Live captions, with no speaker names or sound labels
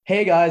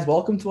Hey guys,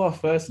 welcome to our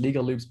first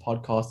Legal Loops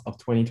podcast of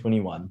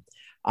 2021.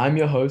 I'm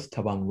your host,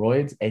 Tabang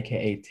Royds,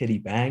 aka Titty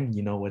Bang.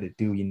 You know what it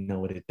do, you know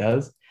what it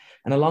does.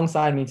 And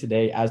alongside me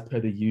today, as per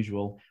the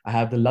usual, I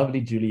have the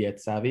lovely Juliet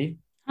Savvy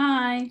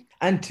Hi.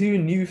 and two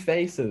new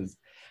faces,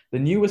 the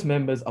newest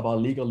members of our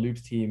Legal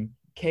Loops team,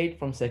 Kate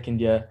from second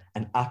year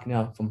and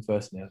Akna from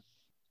first year.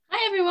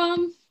 Hi,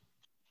 everyone.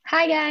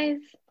 Hi,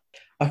 guys.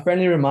 A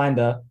friendly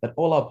reminder that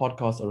all our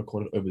podcasts are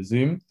recorded over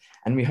Zoom,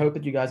 and we hope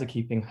that you guys are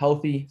keeping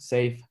healthy,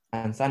 safe,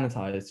 and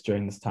sanitized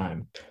during this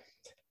time.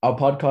 Our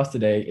podcast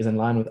today is in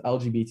line with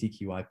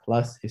LGBTQI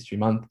plus History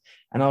Month,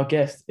 and our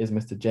guest is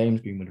Mr.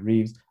 James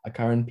Greenwood-Reeves, a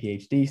current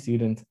PhD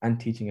student and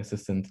teaching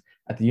assistant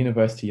at the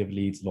University of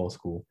Leeds Law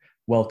School.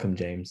 Welcome,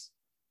 James.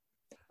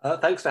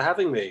 Thanks for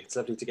having me. It's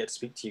lovely to get to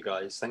speak to you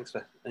guys. Thanks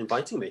for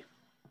inviting me.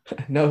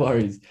 No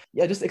worries.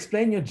 Yeah, just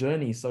explain your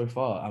journey so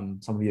far.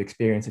 Some of your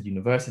experience at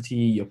university,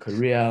 your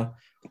career,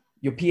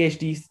 your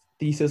PhD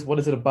thesis, what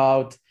is it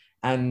about,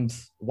 and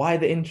why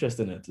the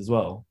interest in it as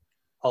well?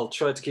 I'll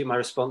try to keep my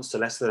response to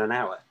less than an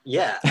hour.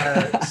 Yeah.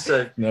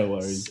 So no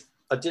worries.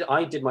 I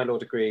did my law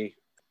degree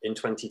in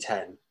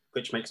 2010,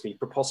 which makes me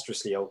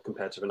preposterously old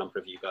compared to a number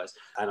of you guys.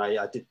 And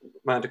I did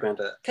my undergrad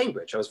at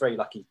Cambridge. I was very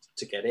lucky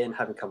to get in,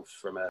 having come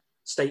from a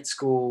state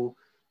school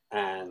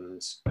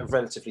and a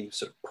relatively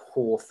sort of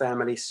poor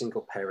family,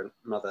 single parent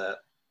mother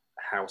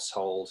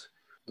household,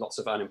 lots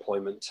of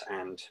unemployment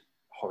and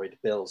horrid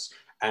bills.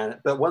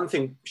 But one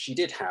thing she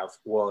did have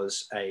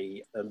was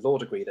a law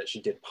degree that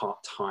she did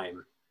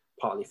part-time,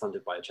 partly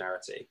funded by a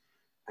charity.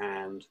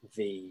 And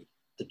the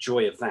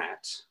joy of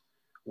that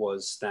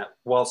was that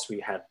whilst we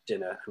had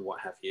dinner and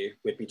what have you,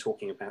 we'd be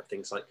talking about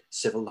things like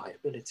civil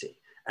liability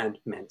and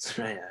mens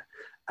rea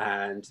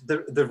and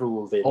the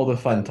rule in... all the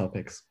fun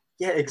topics.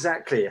 Yeah,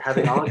 exactly.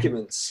 Having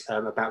arguments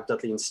about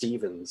Dudley and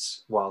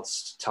Stevens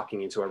whilst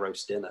tucking into a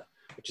roast dinner,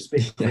 which is a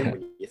bit grim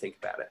when you think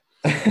about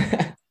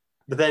it.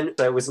 But then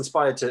I was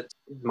inspired to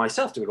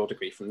myself do a law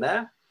degree from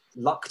there,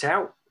 lucked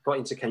out, got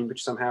into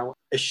Cambridge somehow,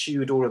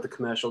 eschewed all of the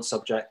commercial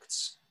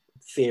subjects,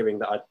 fearing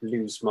that I'd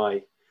lose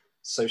my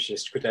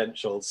socialist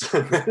credentials. So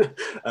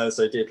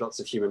I did lots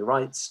of human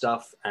rights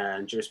stuff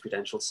and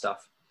jurisprudential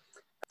stuff.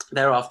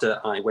 Thereafter,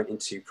 I went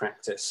into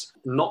practice,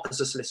 not as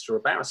a solicitor or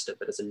barrister,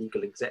 but as a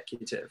legal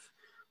executive,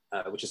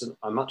 which is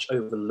a much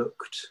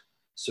overlooked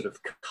sort of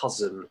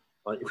cousin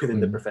within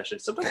the profession,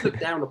 sometimes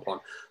looked down upon,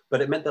 but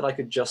it meant that I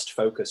could just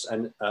focus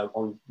on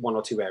one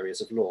or two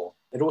areas of law.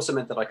 It also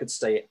meant that I could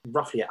stay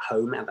roughly at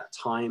home at that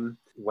time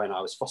when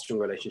I was fostering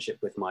a relationship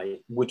with my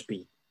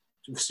would-be,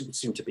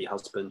 soon-to-be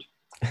husband,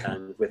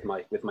 and with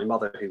my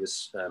mother, who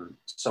was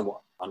somewhat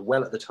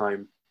unwell at the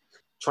time,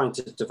 trying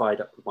to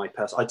divide up my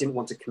I didn't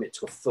want to commit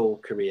to a full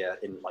career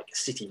in like a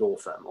city law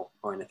firm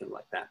or anything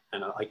like that.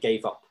 And I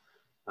gave up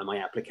my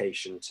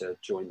application to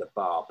join the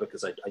bar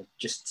because I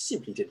just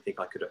simply didn't think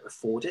I could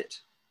afford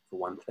it, for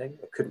one thing.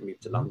 I couldn't move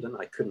to London.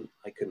 I couldn't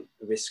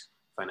risk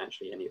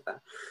financially any of that.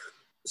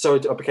 So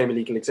I became a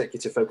legal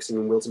executive focusing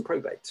on wills and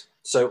probate.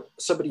 So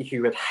somebody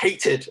who had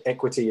hated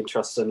equity and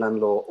trusts and land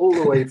law all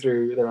the way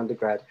through their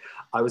undergrad,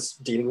 I was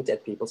dealing with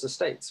dead people's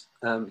estates.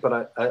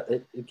 But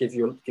it gives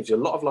you a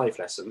lot of life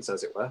lessons,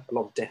 as it were, a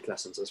lot of death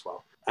lessons as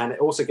well. And it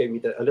also gave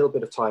me a little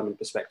bit of time and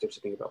perspective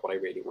to think about what I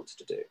really wanted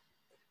to do.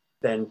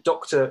 Then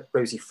Dr.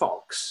 Rosie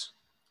Fox,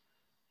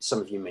 some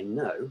of you may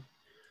know,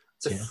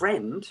 is a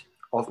friend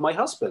of my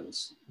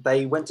husband's.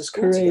 They went to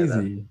school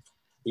together.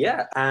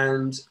 Yeah,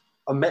 and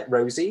I met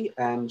Rosie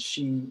and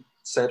she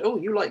said, "Oh,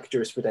 you like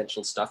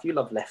jurisprudential stuff. You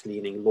love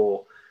left-leaning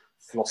law,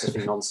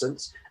 philosophy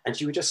nonsense." And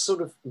she would just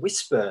sort of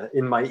whisper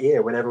in my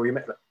ear whenever we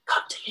met, like,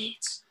 "Come to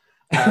Leeds."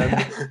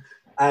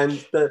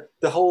 And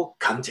the whole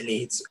 "come to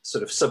Leeds"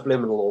 sort of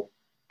subliminal,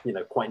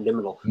 quite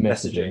liminal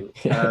messaging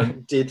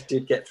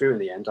did get through in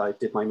the end. I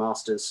did my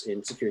master's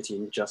in security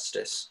and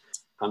justice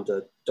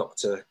under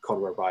Dr.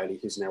 Conor O'Reilly,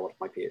 who's now one of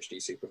my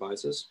PhD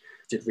supervisors.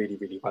 Did really,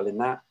 really well in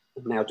that.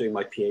 I'm now doing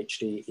my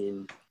PhD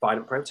in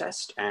violent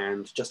protest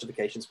and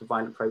justifications for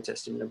violent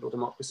protest in liberal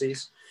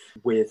democracies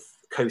with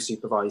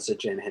co-supervisor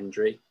Dr. Jen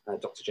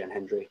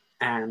Hendry.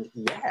 And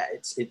yeah,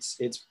 it's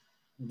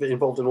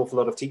involved an awful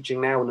lot of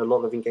teaching now and a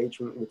lot of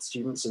engagement with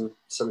students and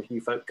some of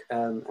you folk.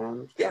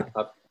 And yeah,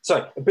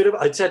 sorry,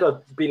 I said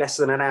I'd be less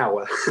than an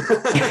hour.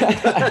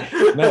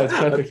 No, it's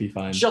perfectly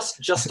fine.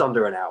 Just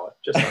under an hour.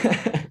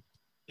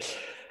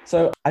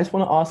 So I just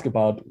want to ask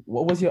about,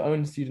 what was your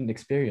own student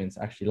experience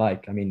actually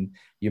like? I mean,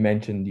 you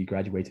mentioned you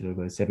graduated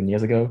over 7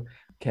 years ago.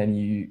 Can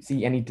you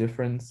see any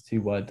difference to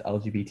what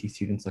LGBT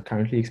students are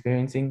currently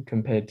experiencing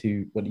compared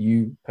to what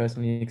you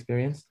personally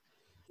experienced?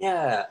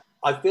 Yeah,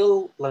 I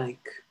feel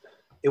like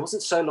it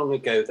wasn't so long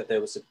ago that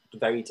there was a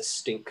very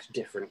distinct,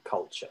 different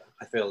culture.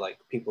 I feel like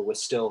there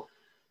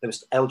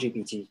was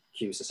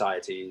LGBTQ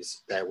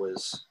societies, there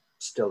was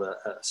still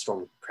a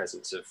strong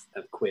presence of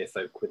queer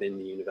folk within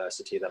the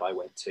university that I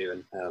went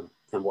to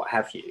and what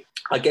have you.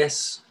 I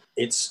guess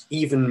it's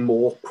even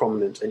more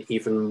prominent and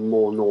even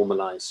more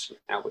normalized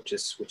now, which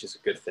is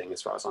a good thing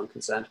as far as I'm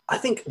concerned. I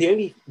think the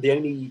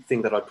only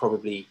thing that I'd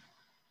probably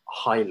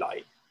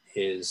highlight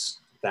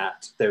is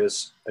that there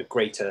is a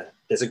greater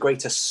there's a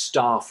greater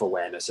staff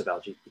awareness of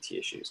LGBT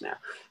issues now.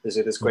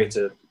 There's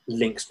greater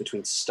links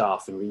between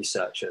staff and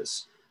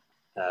researchers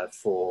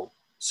for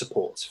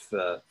support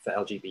for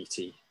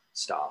LGBT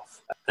staff.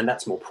 And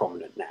that's more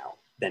prominent now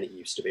than it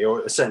used to be,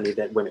 or certainly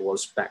when it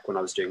was back when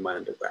I was doing my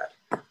undergrad.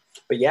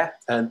 But yeah,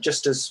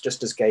 just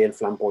as gay and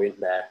flamboyant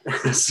there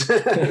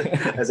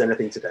as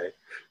anything today.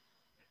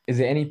 Is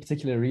there any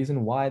particular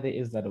reason why there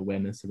is that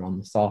awareness around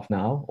the staff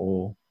now,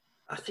 or?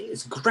 I think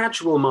it's a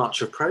gradual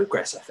march of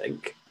progress, I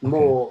think.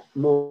 More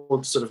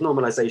sort of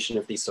normalization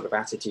of these sort of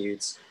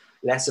attitudes,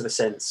 less of a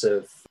sense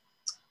of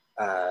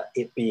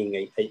it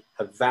being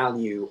a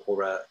value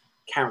or a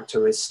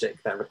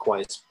characteristic that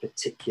requires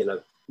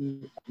particular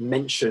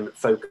mention,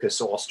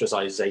 focus, or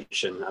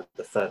ostracization at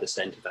the furthest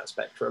end of that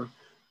spectrum.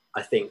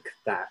 I think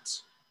that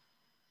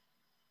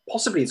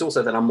possibly it's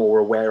also that I'm more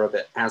aware of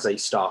it as a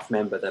staff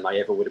member than I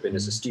ever would have been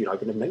as a student. I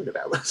wouldn't have known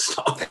about the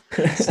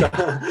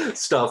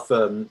staff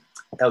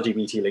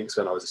LGBT links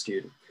when I was a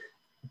student.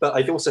 But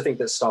I also think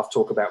that staff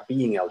talk about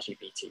being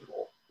LGBT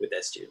more with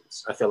their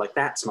students. I feel like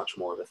that's much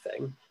more of a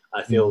thing.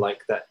 I feel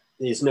like that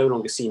is no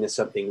longer seen as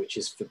something which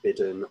is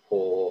forbidden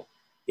or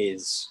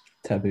is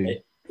taboo.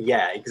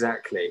 Yeah,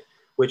 exactly.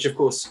 Which, of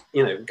course,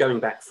 going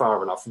back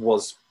far enough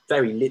was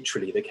very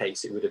literally the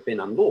case. It would have been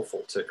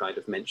unlawful to kind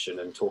of mention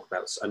and talk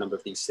about a number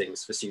of these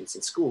things for students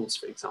in schools,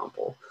 for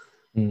example.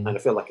 And I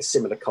feel like a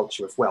similar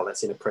culture of, well,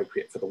 that's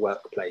inappropriate for the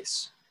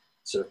workplace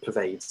sort of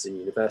pervades in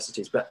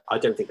universities, but I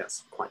don't think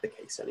that's quite the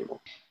case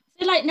anymore.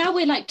 So now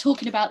we're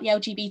talking about the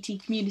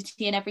LGBT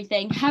community and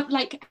everything.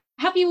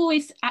 Have you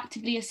always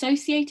actively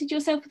associated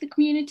yourself with the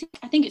community?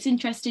 I think it's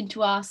interesting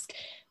to ask,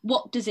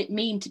 what does it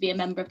mean to be a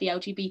member of the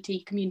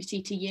LGBT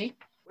community to you?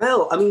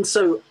 Well, I mean,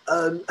 so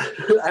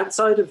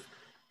outside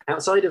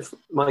of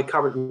my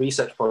current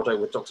research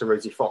project with Dr.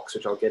 Rosie Fox,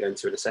 which I'll get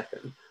into in a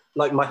second,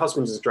 my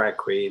husband's a drag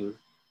queen.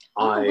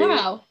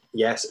 Wow.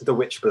 Yes, The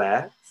Witch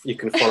Blair. You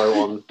can follow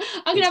on.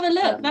 I'm going to have a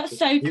look. That's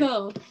so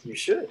cool. You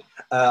should.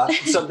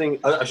 Something,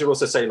 I should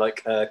also say,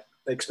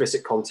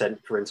 explicit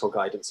content, parental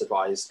guidance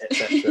advised,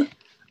 etc.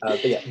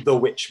 But yeah, The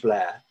Witch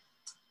Blair.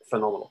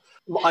 Phenomenal.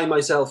 I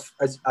myself,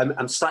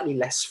 I'm slightly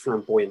less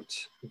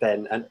flamboyant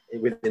and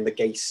within the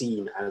gay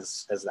scene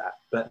as that,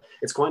 but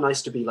it's quite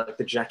nice to be like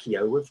the Jackie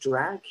O of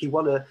drag. He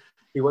won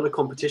a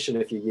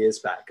competition a few years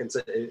back, and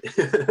so,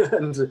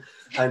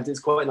 and it's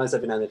quite nice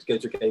every now and then to go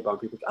to a gay bar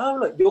and people go, oh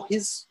look, you're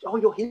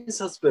his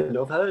husband.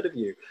 I've heard of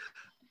you.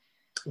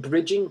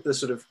 Bridging the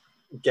sort of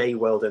gay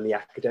world and the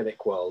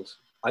academic world.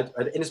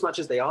 In as much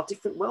as they are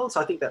different worlds,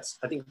 I think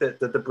that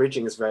the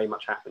bridging has very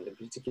much happened, and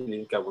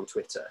particularly go on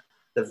Twitter.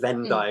 The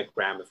Venn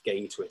diagram of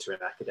gay Twitter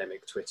and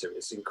academic Twitter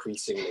is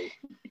increasingly,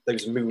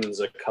 those moons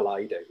are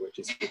colliding, which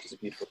is a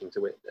beautiful thing to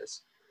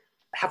witness.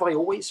 Have I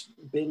always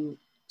been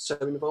so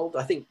involved?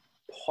 I think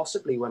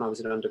possibly when I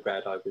was an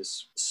undergrad, I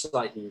was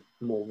slightly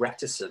more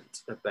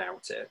reticent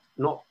about it.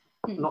 Not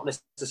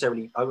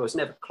necessarily, I was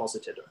never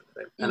closeted or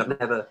anything. And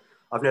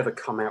I've never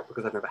come out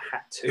because I've never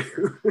had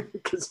to,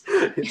 because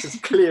it's as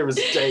clear as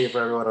day for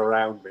everyone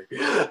around me.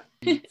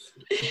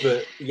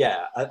 But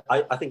yeah,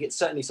 I think it's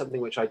certainly something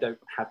which I don't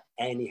have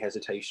any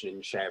hesitation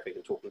in sharing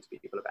and talking to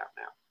people about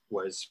now.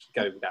 Whereas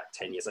going back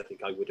 10 years, I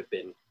think I would have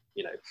been,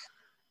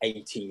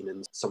 18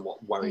 and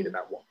somewhat worried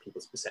about what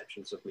people's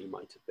perceptions of me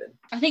might have been.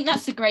 I think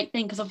that's a great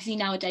thing, because obviously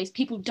nowadays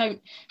people don't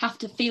have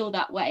to feel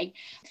that way.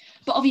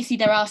 But obviously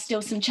there are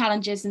still some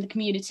challenges in the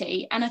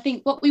community. And I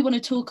think what we want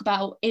to talk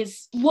about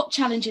is, what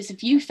challenges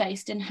have you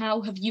faced and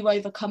how have you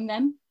overcome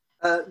them?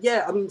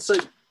 Yeah, I mean, so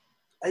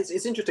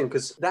it's interesting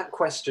because that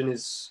question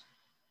is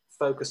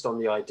focused on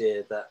the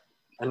idea that,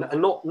 and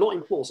not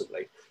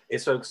implausibly,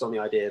 it's focused on the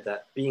idea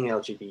that being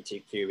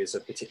LGBTQ is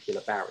a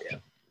particular barrier.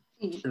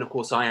 And of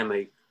course I am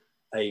a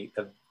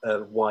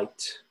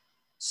white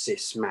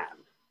cis man.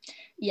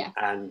 Yeah.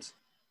 And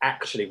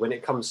actually when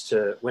it comes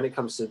to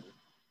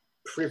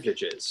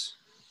privileges,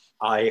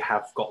 I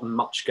have got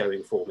much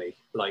going for me.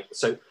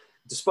 So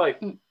despite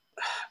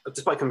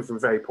coming from a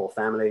very poor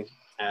family,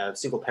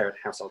 single parent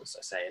household, as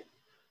I say,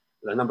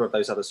 a number of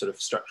those other sort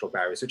of structural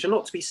barriers, which are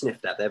not to be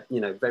sniffed at,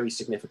 they're very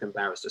significant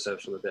barriers to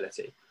social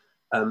mobility.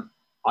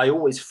 I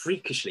always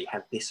freakishly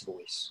had this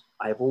voice.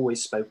 I have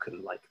always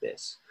spoken like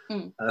this.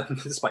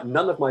 Despite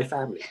none of my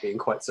family being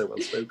quite so well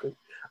spoken,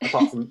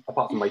 apart from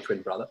my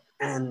twin brother.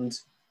 And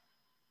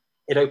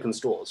it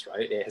opens doors,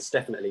 right? It has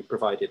definitely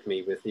provided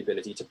me with the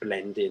ability to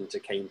blend into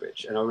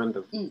Cambridge. And I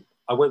remember,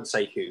 I won't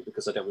say who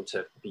because I don't want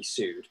to be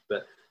sued,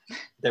 but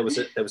there was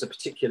a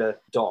particular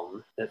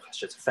Don, a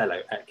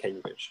fellow at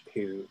Cambridge,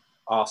 who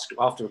asked,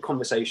 after a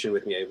conversation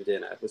with me over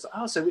dinner, was,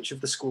 so which of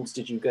the schools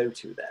did you go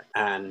to then?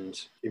 And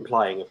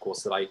implying, of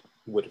course, that I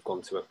would have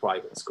gone to a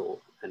private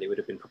school, and it would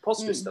have been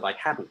preposterous that I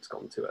hadn't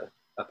gone to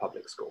a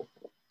public school.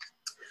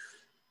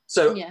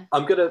 So yeah.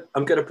 I'm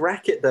gonna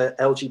bracket the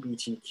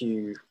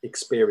LGBTQ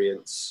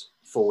experience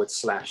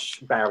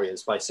 /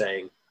 barriers by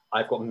saying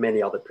I've got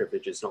many other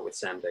privileges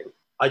notwithstanding.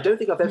 I don't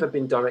think I've ever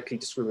been directly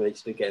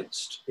discriminated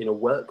against in a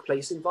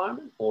workplace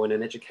environment or in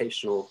an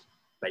educational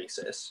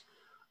basis.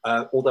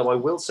 Although I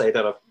will say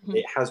that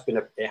it has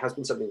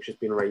been something which has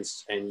been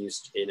raised and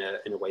used in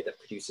a way that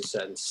produces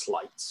certain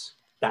slights.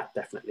 That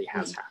definitely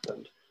has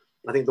happened.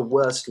 I think the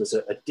worst was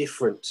a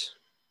different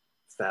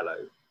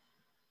fellow,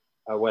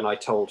 when I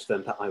told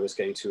them that I was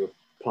going to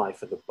apply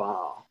for the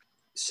bar,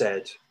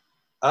 said,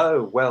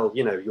 "Oh, well,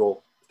 you know,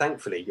 you're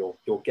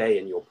gay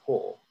and you're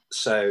poor.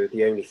 So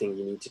the only thing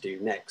you need to do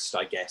next,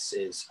 I guess,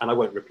 is," and I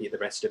won't repeat the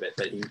rest of it,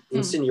 but he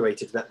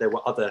insinuated that there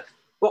were other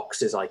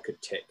boxes I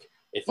could tick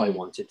if I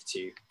wanted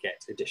to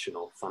get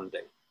additional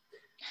funding.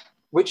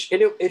 Which,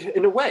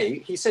 in a way,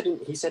 he said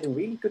in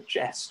really good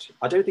jest.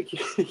 I don't think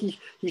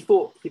he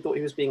thought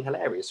he was being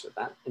hilarious with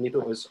that, and he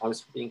thought I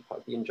was being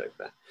part of the in-joke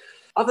there.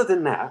 Other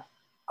than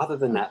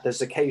that,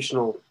 there's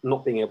occasional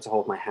not being able to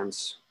hold my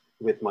hands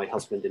with my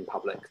husband in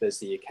public. There's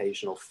the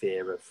occasional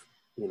fear of,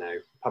 you know,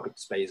 public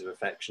displays of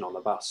affection on the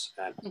bus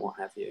and what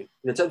have you.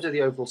 And in terms of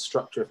the overall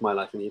structure of my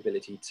life and the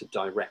ability to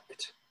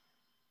direct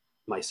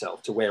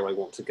myself to where I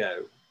want to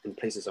go and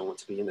places I want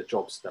to be in the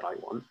jobs that I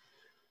want,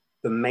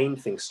 the main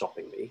thing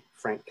stopping me,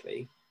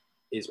 frankly,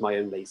 is my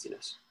own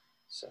laziness.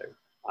 So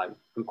I'm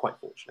quite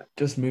fortunate.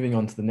 Just moving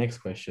on to the next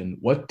question,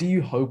 what do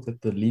you hope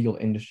that the legal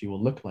industry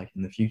will look like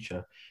in the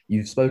future?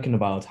 You've spoken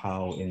about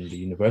how in the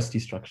university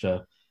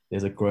structure,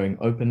 there's a growing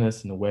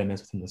openness and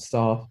awareness within the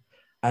staff.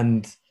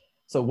 And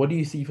so what do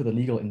you see for the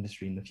legal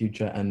industry in the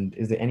future? And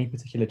is there any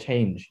particular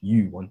change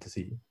you want to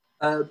see?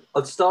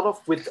 I'll start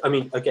off with, I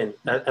mean, again,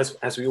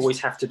 as we always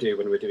have to do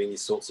when we're doing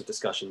these sorts of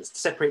discussions,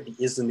 separate the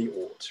is and the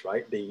ought,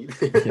 right?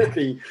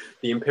 The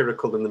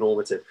empirical and the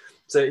normative.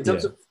 So in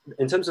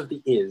terms of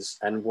the is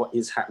and what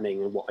is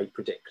happening and what I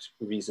predict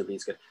reasonably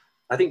is good,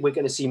 I think we're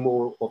going to see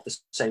more of the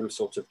same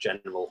sort of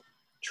general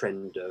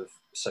trend of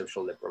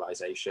social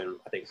liberalization.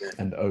 I think,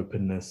 and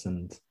openness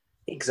and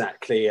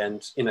exactly,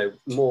 and, you know,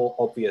 more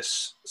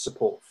obvious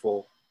support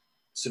for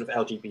sort of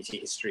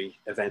LGBT history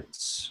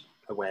events,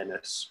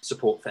 awareness,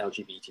 support for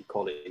LGBT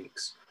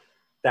colleagues.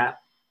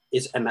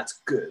 That's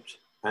good.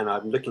 And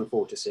I'm looking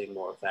forward to seeing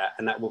more of that.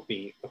 And that will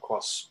be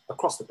across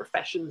the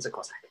professions,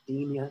 across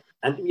academia.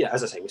 And yeah,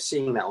 as I say, we're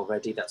seeing that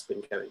already. That's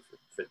been going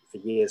for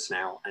years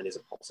now and is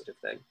a positive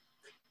thing.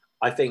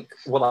 I think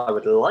what I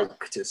would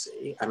like to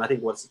see, and I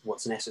think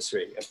what's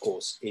necessary, of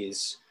course,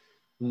 is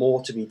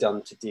more to be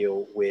done to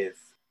deal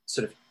with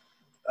sort of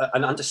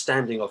an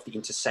understanding of the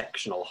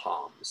intersectional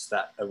harms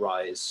that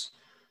arise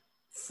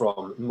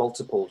from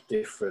multiple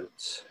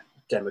different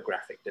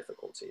demographic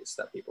difficulties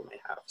that people may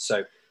have.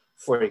 So,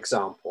 for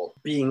example,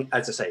 being,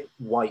 as I say,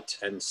 white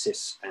and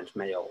cis and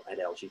male and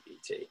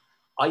LGBT,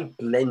 I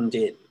blend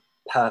in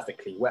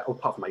perfectly well,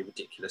 apart from my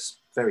ridiculous,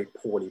 very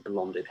poorly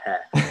blonded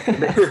hair.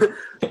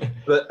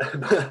 but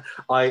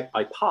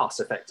I pass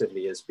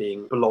effectively as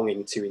being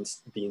belonging to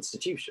the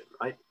institution,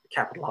 right?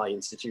 Capital I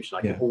institution.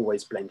 I can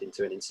always blend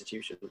into an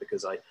institution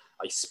because I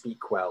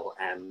speak well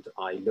and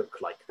I look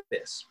like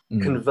this.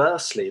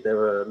 Conversely, there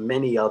are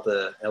many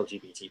other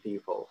LGBT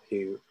people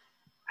who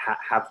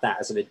have that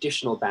as an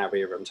additional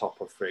barrier on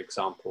top of, for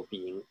example,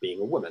 being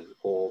a woman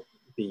or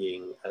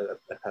being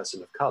a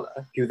person of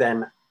color, who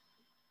then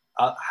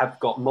have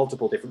got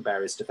multiple different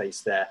barriers to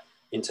face there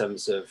in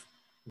terms of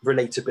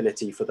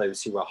relatability for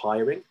those who are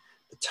hiring,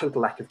 the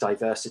total lack of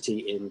diversity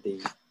in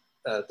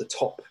the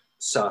top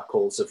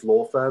circles of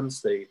law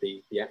firms,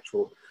 the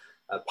actual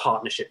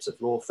partnerships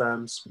of law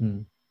firms,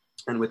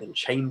 and within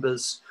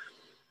chambers.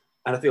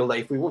 And I feel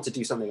like if we want to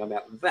do something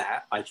about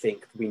that, I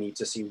think we need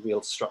to see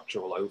real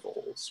structural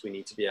overhauls. We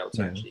need to be able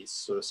to actually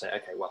sort of say,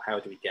 okay, well, how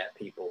do we get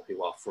people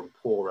who are from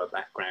poorer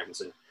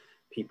backgrounds and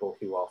people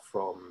who are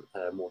from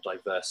more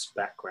diverse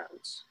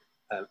backgrounds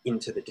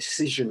into the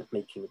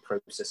decision-making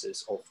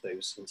processes of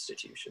those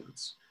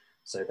institutions,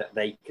 so that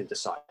they can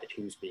decide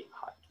who's being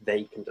hired,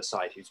 they can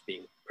decide who's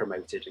being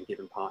promoted and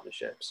given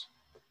partnerships.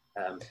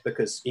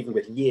 Because even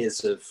with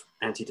years of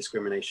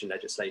anti-discrimination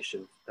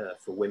legislation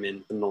for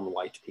women, for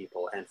non-white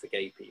people, and for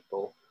gay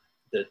people,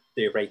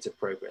 the rate of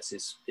progress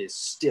is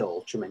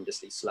still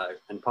tremendously slow.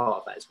 And part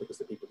of that is because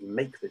the people who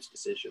make those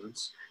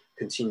decisions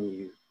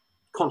continue,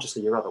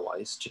 consciously or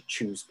otherwise, to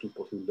choose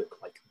people who look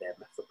like them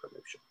for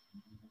promotion.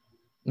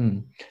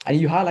 And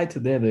you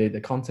highlighted there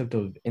the concept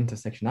of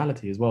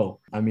intersectionality as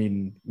well. I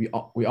mean,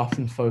 we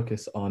often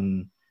focus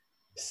on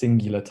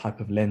singular type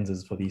of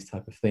lenses for these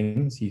type of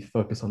things. You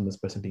focus on this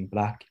person being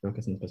black, you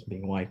focus on this person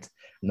being white,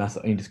 and that's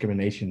the only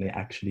discrimination they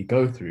actually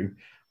go through.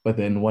 But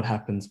then what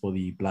happens for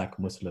the black,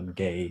 Muslim,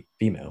 gay,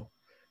 female?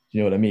 Do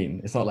you know what I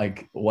mean? It's not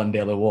like one day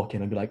they'll walk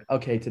in and be like,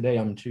 okay, today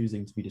I'm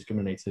choosing to be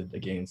discriminated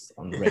against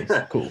on race.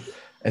 Cool.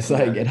 It's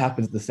like it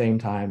happens at the same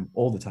time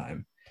all the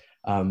time.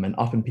 And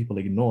often people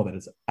ignore that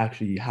it's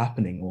actually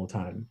happening all the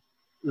time.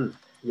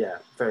 Yeah,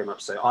 very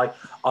much so.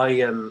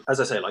 I as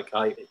I say, like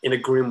in a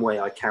grim way,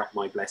 I count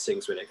my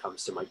blessings when it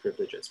comes to my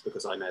privileges,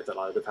 because I know that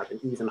I would have had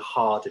an even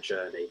harder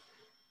journey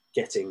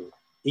getting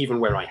even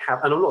where I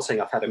have. And I'm not saying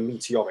I've had a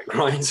meteoric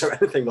rise or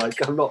anything.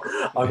 Like I'm not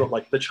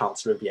like the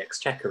Chancellor of the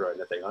Exchequer or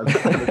anything. I'm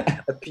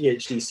a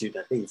PhD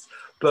student at Leeds,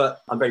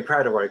 but I'm very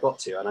proud of where I got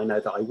to, and I know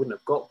that I wouldn't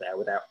have got there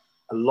without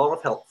a lot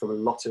of help from a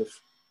lot of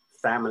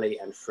family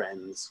and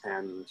friends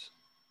and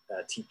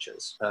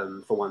teachers,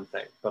 for one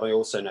thing. But I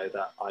also know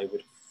that I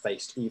would have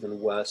faced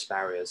even worse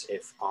barriers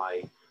if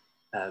I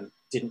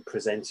didn't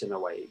present in a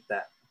way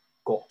that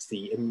got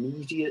the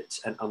immediate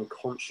and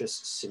unconscious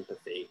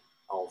sympathy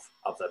of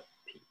other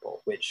people,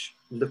 which,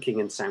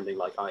 looking and sounding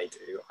like I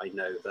do, I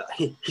know that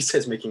he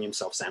says making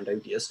himself sound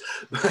odious,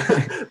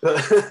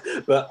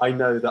 but I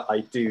know that I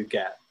do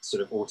get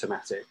sort of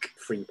automatic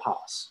free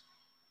pass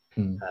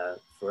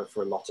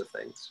for a lot of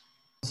things.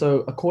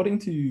 So according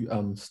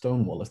to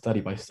Stonewall, a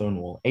study by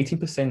Stonewall,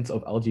 18%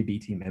 of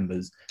LGBT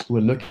members who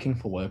were looking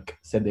for work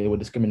said they were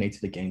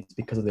discriminated against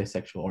because of their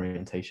sexual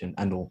orientation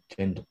and or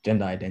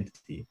gender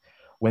identity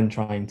when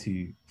trying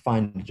to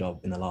find a job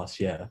in the last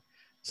year.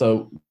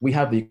 So we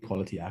have the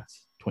Equality Act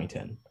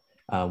 2010,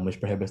 which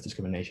prohibits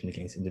discrimination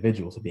against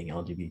individuals for being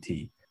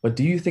LGBT. But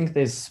do you think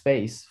there's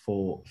space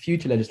for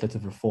future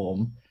legislative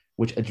reform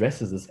which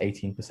addresses this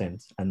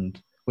 18%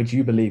 and which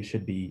you believe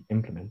should be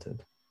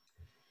implemented?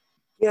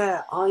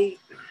 Yeah,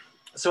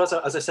 so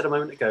as I said a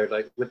moment ago,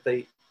 like with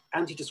the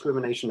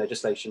anti-discrimination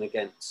legislation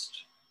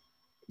against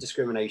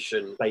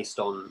discrimination based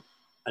on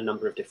a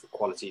number of different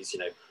qualities,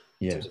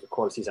 in terms of the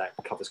Equalities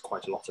Act covers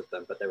quite a lot of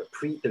them, but there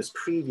was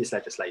previous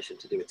legislation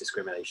to do with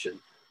discrimination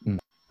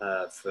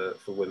for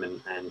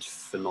women and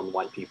for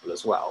non-white people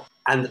as well.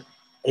 And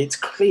it's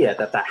clear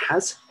that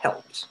has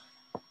helped,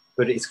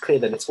 but it's clear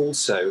that it's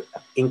also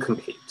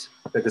incomplete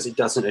because it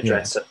doesn't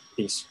address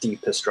these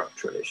deeper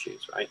structural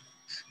issues, right?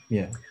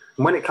 Yeah.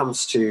 When it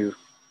comes to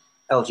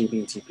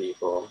LGBT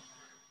people,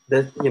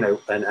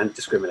 and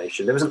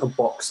discrimination, there isn't a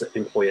box that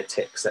employer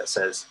ticks that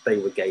says they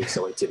were gay,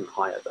 so I didn't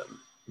hire them.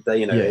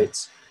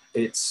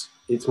 It's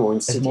more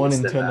insidious. It's more an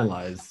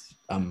internalized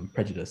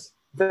prejudice.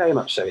 Very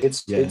much so.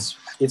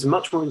 It's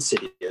much more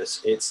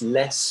insidious. It's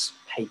less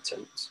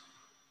patent,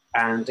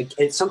 and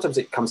sometimes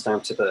it comes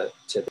down to the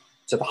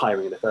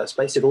hiring in the first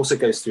place. It also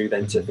goes through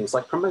then to things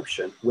like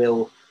promotion.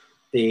 Will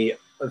the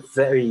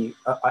very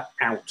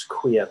out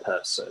queer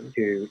person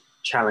who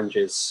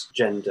challenges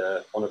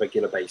gender on a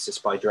regular basis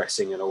by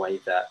dressing in a way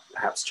that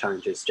perhaps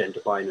challenges gender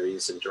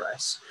binaries and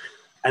dress,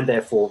 and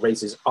therefore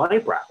raises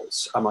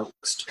eyebrows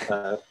amongst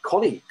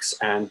colleagues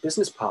and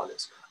business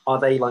partners, are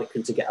they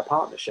likely to get a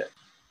partnership?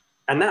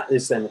 And that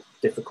is then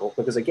difficult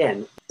because,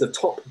 again, the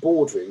top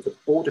boardroom, the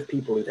board of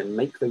people who then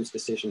make those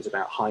decisions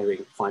about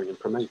hiring, firing and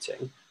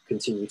promoting,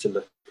 continue to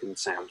look and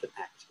sound and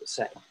act the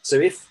same. So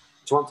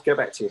to go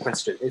back to your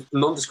question, if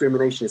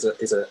non-discrimination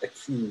is a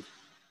key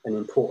and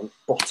important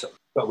bottom,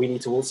 but we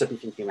need to also be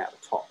thinking about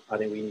the top. I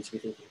think we need to be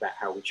thinking about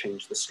how we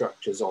change the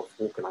structures of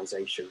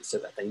organisations so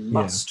that they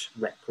must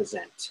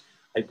represent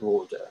a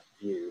broader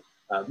view,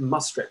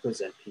 must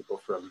represent people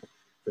from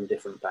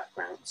different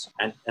backgrounds.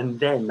 And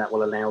then that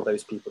will allow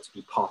those people to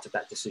be part of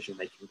that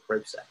decision-making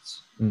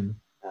process.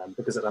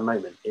 Because at the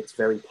moment, it's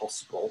very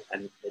possible,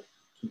 and it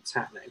keeps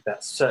happening,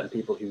 that certain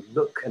people who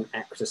look and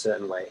act a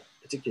certain way,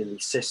 particularly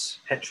cis,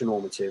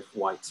 heteronormative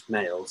white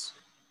males,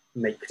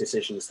 make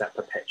decisions that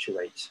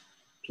perpetuate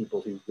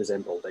people who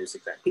resemble those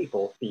exact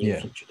people being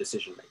future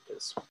decision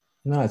makers.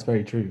 No, it's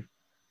very true.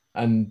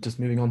 And just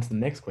moving on to the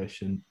next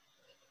question,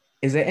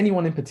 is there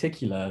anyone in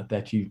particular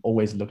that you've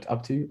always looked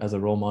up to as a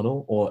role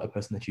model or a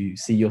person that you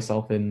see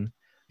yourself in?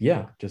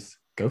 Yeah, just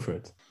go for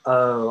it.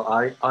 Oh,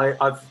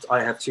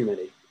 I have too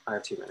many. I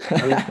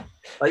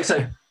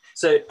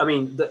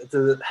mean,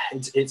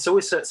 it's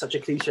always such a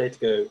cliche to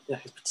go,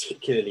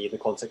 particularly in the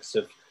context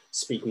of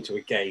speaking to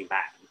a gay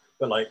man.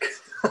 But like,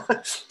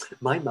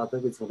 my mother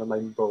was one of my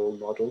role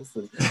models,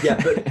 and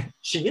but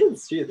she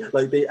is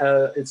like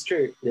it's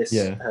true. This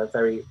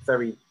very,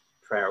 very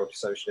proud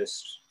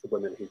socialist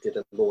woman who did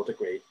a law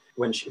degree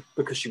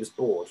because she was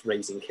bored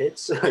raising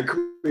kids. Like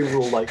we were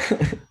all like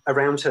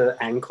around her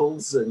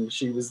ankles, and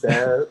she was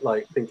there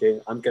like thinking,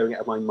 "I'm going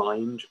out of my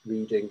mind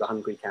reading The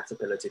Hungry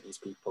Caterpillar to these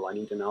people. I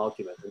need an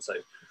argument." And so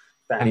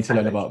I need to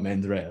learn about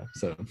mens rea.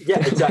 So yeah,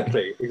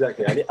 exactly.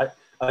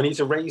 I need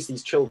to raise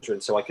these children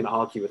so I can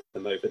argue with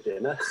them over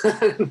dinner.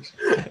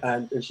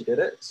 and she did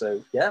it.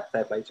 So yeah,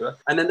 fair play to her.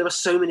 And then there were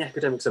so many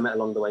academics I met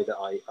along the way that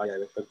I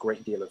owe a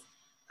great deal of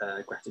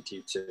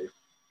gratitude to,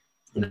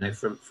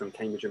 from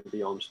Cambridge and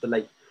beyond. The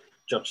late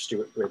Judge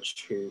Stuart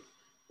Bridge, who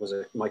was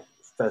my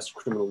first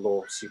criminal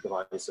law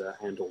supervisor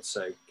and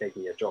also gave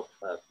me a job,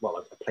 a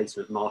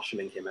placement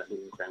marshalling him at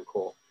Leeds Crown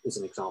Court, is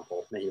an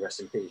example. May he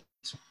rest in peace.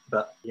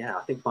 But yeah,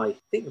 I think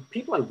the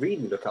people I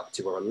really look up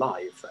to are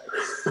alive,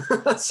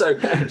 though. so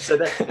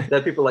there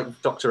are people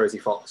like Dr. Rosie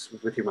Fox,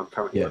 with whom I'm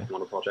currently working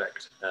on a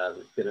project.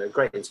 Been a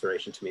great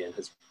inspiration to me and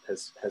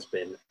has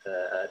been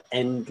an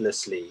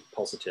endlessly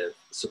positive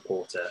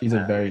supporter. She's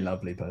a very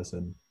lovely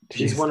person.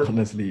 She's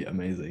honestly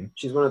amazing.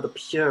 She's one of the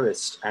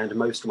purest and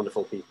most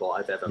wonderful people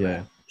I've ever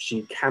met.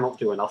 She cannot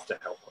do enough to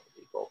help other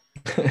people.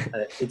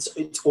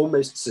 It's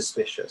almost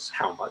suspicious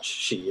how much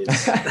she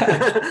is,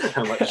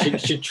 how much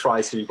she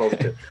tries to be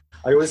positive.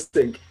 I always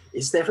think,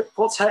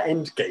 what's her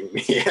end game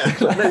here?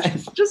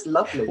 She's just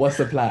lovely. What's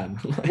the plan?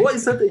 What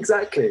is that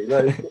exactly?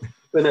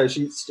 But no,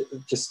 she's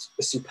just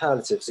a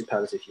superlative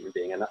human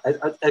being. And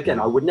again,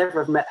 I would never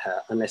have met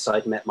her unless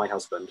I'd met my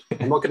husband.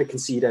 I'm not going to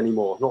concede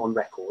anymore, not on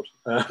record.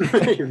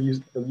 He'll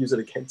use it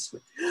against me.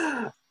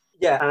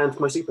 Yeah, and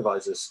my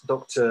supervisors,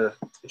 Dr.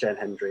 Jen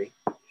Hendry,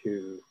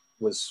 who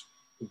was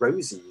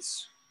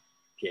Rosie's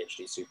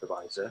PhD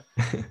supervisor,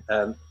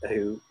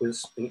 who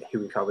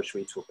encouraged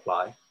me to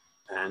apply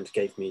and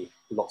gave me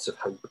lots of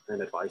hope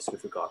and advice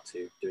with regard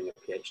to doing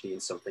a PhD in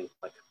something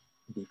like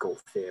legal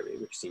theory,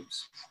 which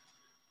seems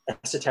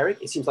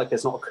esoteric. It seems like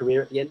there's not a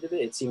career at the end of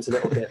it. It seems a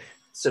little bit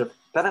sort of,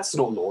 but that's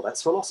not law,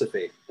 that's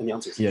philosophy. And the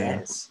answer is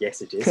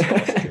yes, it is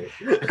philosophy.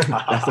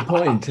 That's the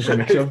point. It's a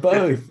mixture of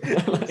both.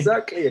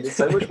 Exactly, and it's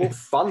so much more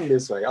fun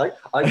this way.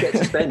 I get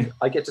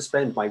to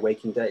spend my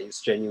waking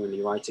days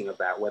genuinely writing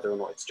about whether or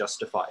not it's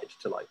justified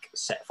to like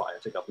set fire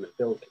to government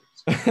buildings.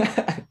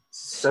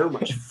 So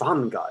much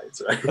fun,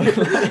 guys,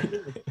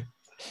 right?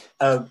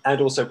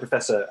 And also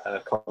Professor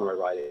Conor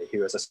O'Reilly,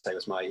 who, as I say,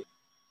 was my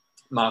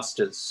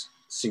master's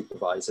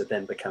supervisor,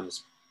 then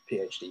becomes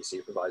PhD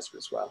supervisor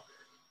as well.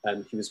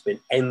 Who has been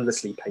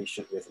endlessly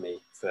patient with me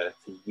for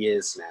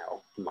years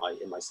now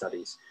in my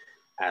studies,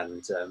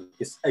 and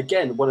is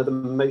again one of the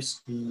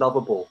most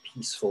lovable,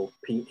 peaceful.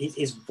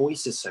 His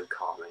voice is so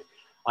calming.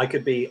 I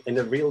could be in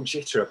a real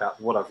jitter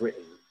about what I've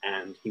written,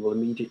 and he will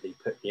immediately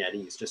put me at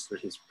ease just through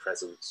his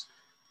presence.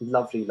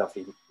 Lovely,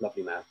 lovely,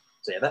 lovely man.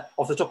 So yeah, that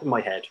off the top of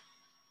my head,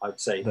 I would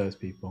say those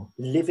people,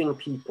 living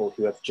people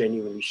who have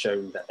genuinely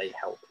shown that they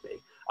help me.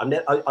 I'm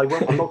not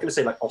going to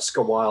say like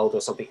Oscar Wilde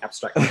or something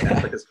abstract like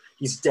that, because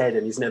he's dead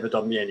and he's never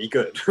done me any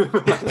good.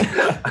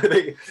 I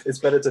think it's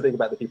better to think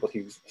about the people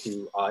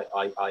who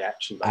I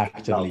actually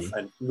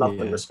love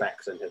and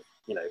respect and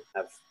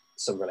have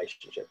some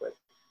relationship with.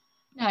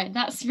 No,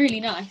 that's really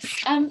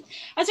nice.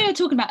 As we were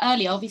talking about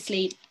earlier,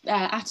 obviously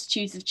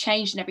attitudes have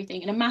changed and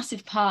everything, and a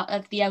massive part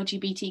of the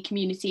LGBT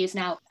community is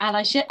now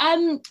allyship.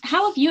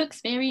 How have you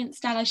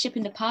experienced allyship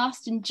in the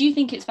past, and do you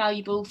think it's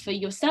valuable for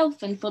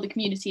yourself and for the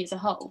community as a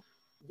whole?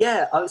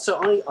 Yeah,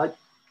 so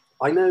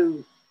I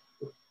know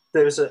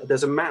there's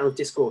a matter of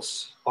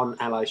discourse on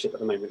allyship at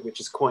the moment, which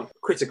is quite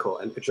critical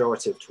and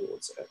pejorative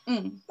towards it,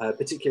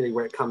 particularly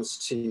where it comes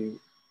to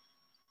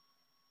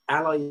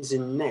allies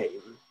in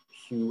name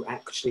who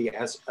actually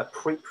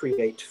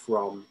appropriate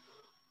from,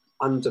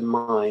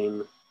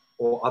 undermine,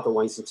 or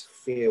otherwise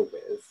interfere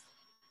with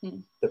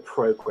the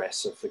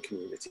progress of the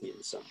community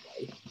in some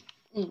way.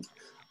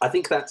 I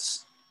think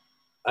that's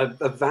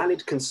a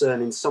valid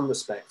concern in some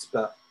respects,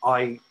 but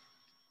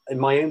in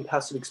my own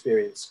personal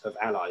experience of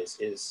allies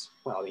is,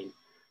 well, I mean,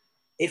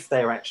 if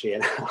they're actually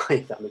an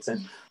ally, if that makes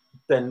sense,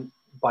 then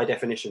by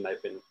definition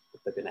they've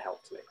been a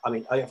help to me. I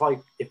mean,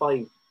 if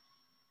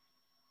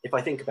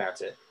I think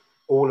about it,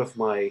 all of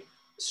my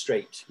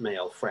straight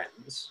male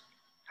friends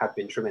have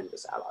been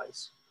tremendous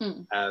allies,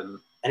 and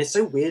it's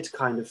so weird to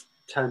kind of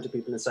turn to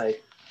people and say,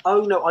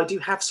 "Oh no, I do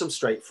have some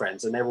straight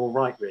friends, and they're all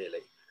right,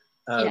 really."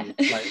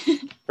 Like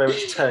very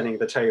much turning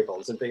the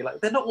tables and being like,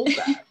 "They're not all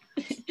bad."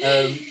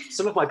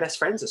 Some of my best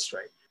friends are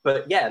straight,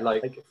 but yeah,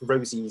 like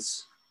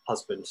Rosie's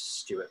husband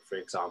Stuart, for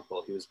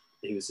example,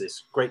 he was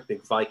this great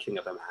big Viking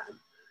of a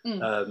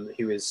man,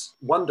 who is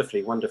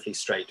wonderfully, wonderfully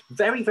straight,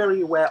 very,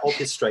 very aware of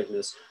his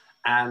straightness,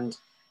 and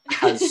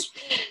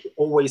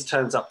always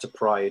turns up to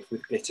Pride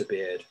with glitter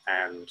beard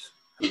and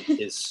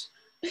is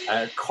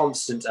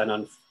constant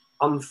and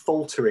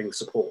unfaltering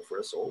support for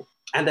us all.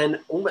 And then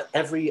almost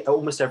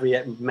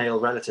every male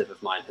relative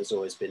of mine has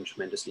always been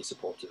tremendously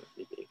supportive of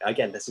me.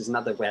 Again, this is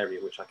another area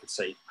which I could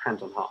say,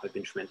 hand on heart, I've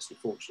been tremendously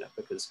fortunate,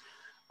 because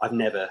I've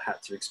never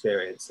had to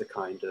experience the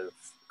kind of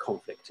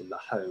conflict in the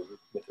home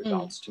with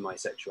regards to my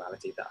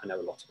sexuality that I know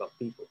a lot of other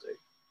people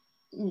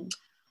do.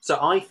 So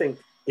I think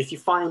if you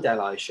find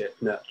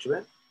allyship, nurture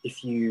it.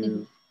 If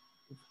you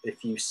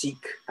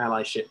seek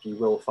allyship, you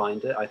will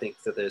find it. I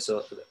think that there's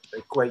a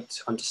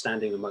great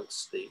understanding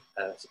amongst the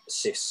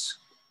cis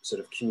sort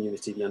of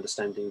community, the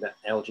understanding that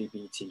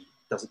LGBT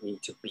doesn't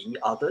need to be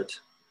othered.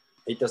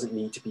 It doesn't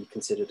need to be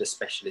considered a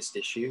specialist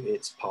issue.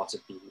 It's part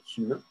of being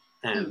human,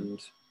 and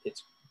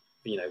it's,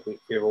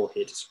 we're all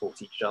here to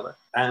support each other.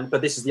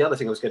 But this is the other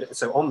thing I was going to,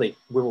 so on the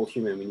we're all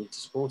human, we need to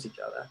support each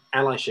other.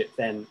 Allyship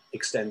then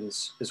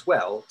extends as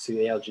well to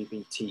the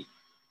LGBT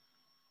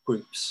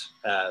groups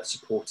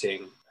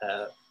supporting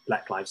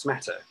Black Lives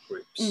Matter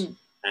groups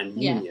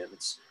and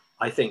unions.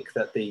 I think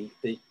that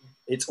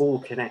it's all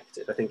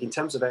connected. I think in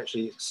terms of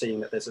actually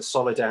seeing that there's a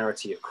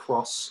solidarity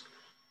across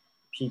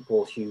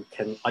people who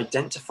can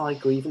identify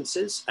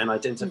grievances and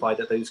identify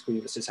that those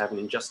grievances have an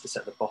injustice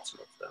at the bottom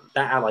of them,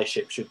 that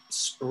allyship should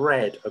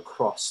spread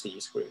across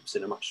these groups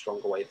in a much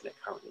stronger way than it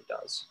currently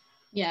does.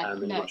 In a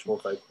much more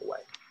vocal way.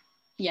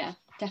 Yeah,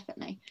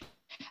 definitely.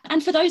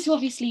 And for those who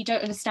obviously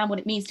don't understand what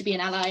it means to be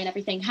an ally and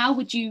everything, how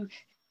would you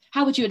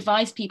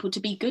advise people to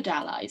be good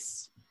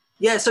allies?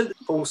 Yeah, so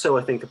also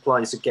I think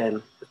applies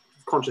again,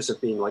 conscious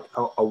of being like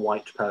a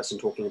white person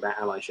talking about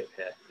allyship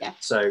here. Yeah.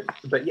 So,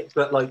 but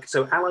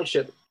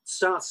allyship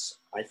starts,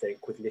 I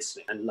think, with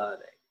listening and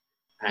learning.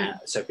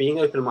 So being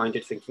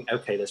open-minded, thinking,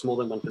 okay, there's more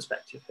than one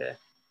perspective here.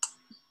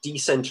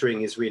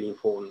 decentering is really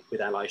important with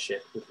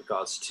allyship with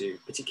regards to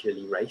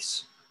particularly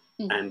race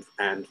and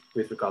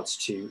with regards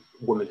to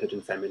womanhood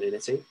and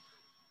femininity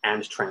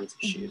and trans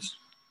issues.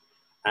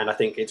 And I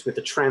think it's with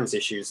the trans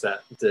issues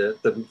that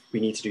we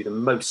need to do the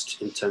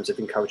most in terms of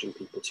encouraging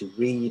people to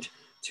read,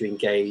 to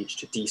engage,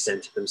 to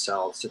decenter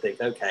themselves, to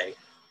think, okay,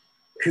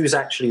 who's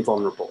actually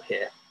vulnerable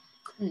here?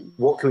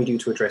 What can we do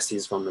to address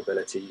these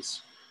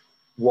vulnerabilities?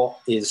 What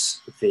is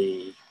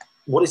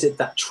it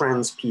that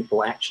trans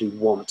people actually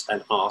want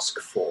and ask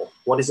for?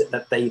 What is it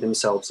that they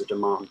themselves are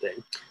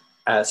demanding?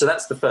 So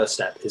that's the first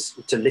step, is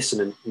to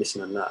listen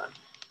and learn.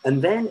 And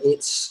then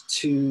it's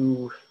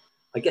to,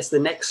 I guess the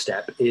next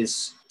step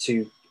is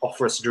to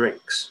offer us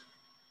drinks.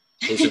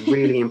 It's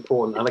really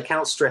important, and I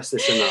cannot stress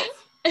this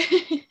enough.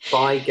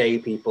 Buy gay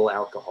people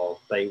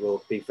alcohol. They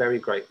will be very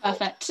grateful.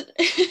 Perfect.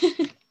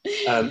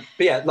 But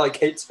yeah,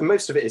 like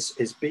most of it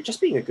is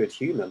just being a good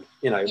human.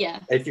 You know,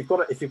 if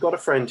you've got a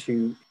friend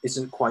who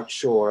isn't quite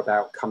sure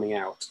about coming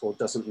out or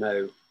doesn't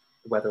know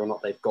whether or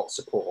not they've got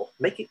support,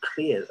 make it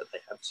clear that they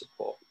have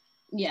support.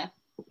 Yeah.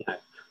 You know,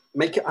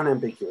 make it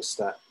unambiguous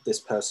that this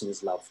person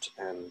is loved,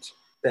 and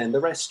then the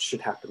rest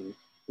should happen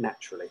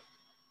naturally.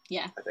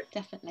 Yeah, I think.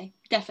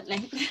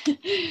 Definitely.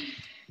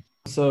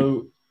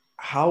 So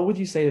how would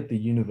you say that the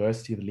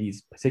University of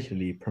Leeds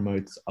particularly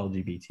promotes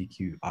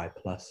LGBTQI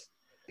plus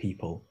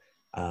people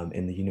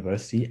in the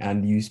university?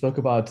 And you spoke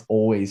about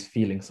always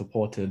feeling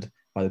supported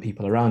by the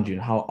people around you,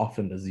 and how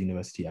often does the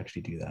university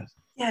actually do that?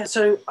 Yeah,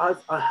 so I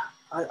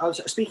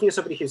was speaking as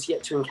somebody who's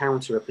yet to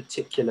encounter a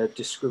particular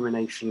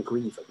discrimination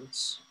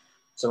grievance.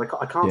 So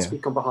I can't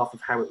speak on behalf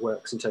of how it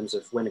works in terms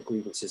of when a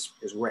grievance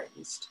is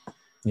raised.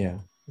 Yeah.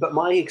 But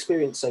my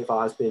experience so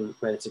far has been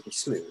relatively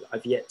smooth.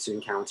 I've yet to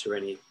encounter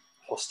any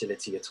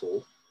hostility at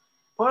all.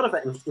 Part of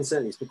that,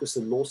 incidentally, is because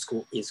the law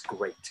school is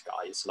great,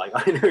 guys. Like,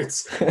 I know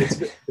it's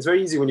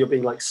very easy when you're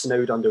being like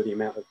snowed under the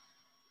amount of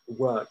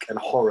work and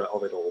horror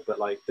of it all. But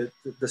like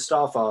the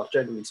staff are,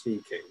 generally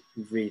speaking,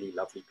 really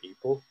lovely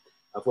people.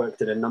 I've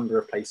worked in a number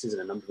of places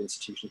and a number of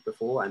institutions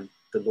before, and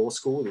the law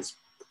school is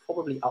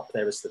probably up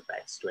there as the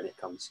best when it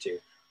comes to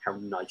how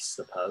nice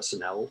the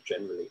personnel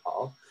generally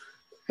are.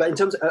 But in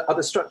terms of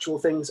other structural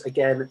things,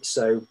 again,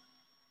 so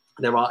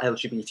there are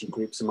LGBT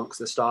groups amongst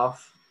the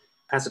staff.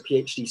 As a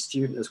PhD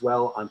student as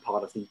well, I'm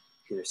part of the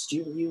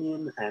student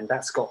union, and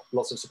that's got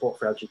lots of support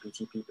for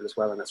LGBT people as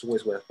well, and that's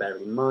always worth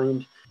bearing in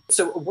mind.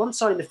 So one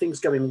sign of things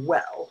going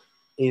well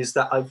is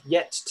that I've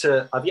yet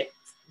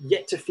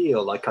to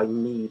feel like I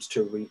need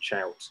to reach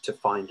out to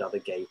find other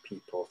gay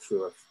people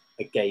through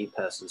a gay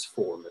person's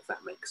forum, if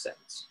that makes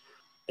sense.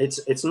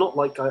 It's not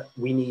like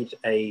we need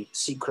a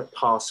secret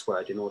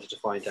password in order to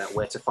find out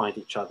where to find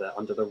each other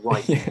under the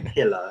right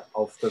pillar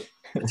of the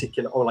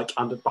particular, or like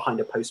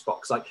behind a post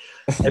box. Like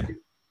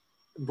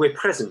we're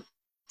present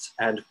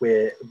and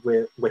we're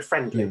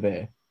friendly. You're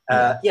there.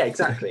 Yeah,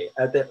 exactly.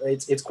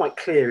 It's quite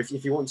clear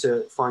if you want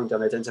to find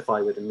and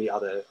identify with and meet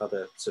other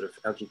sort of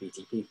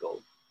LGBT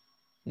people.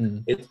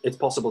 It's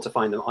possible to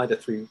find them either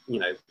through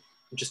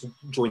just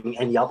joining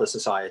any other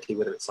society,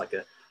 whether it's like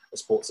a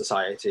sports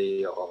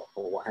society or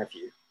what have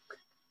you.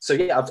 So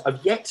yeah,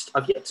 I've yet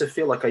to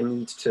feel like I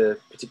need to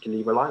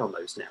particularly rely on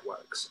those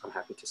networks, I'm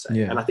happy to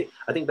say. And I think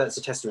that's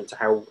a testament to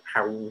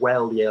how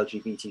well the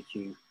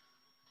LGBTQ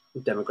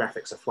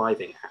demographics are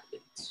thriving at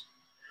Leeds.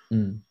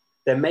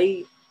 There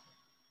may,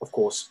 of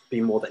course,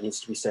 be more that needs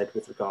to be said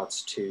with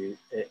regards to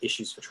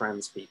issues for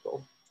trans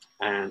people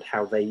and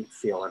how they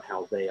feel and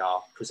how they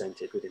are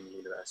presented within the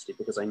university,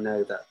 because I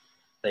know that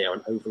they are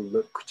an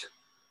overlooked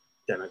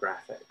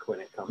demographic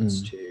when it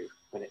comes to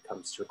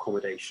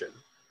accommodation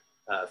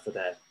for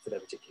their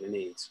particular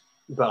needs.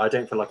 But I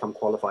don't feel like I'm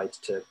qualified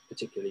to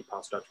particularly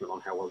pass judgment on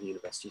how well the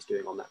university is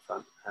doing on that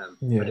front. I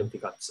don't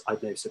think I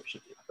know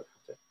sufficiently about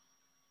it.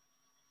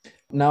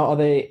 Now, are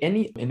there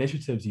any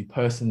initiatives you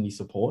personally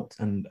support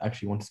and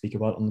actually want to speak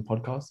about on the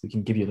podcast? We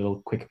can give you a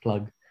little quick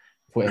plug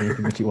for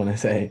anything that you want to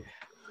say.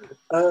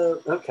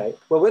 Okay.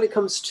 Well, when it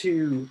comes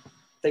to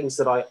things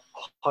that I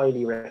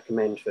highly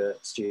recommend for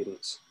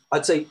students,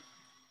 I'd say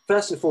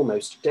first and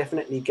foremost,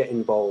 definitely get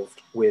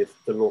involved with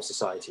the Law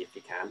Society if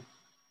you can.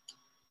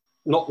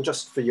 Not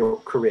just for your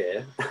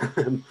career,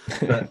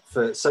 but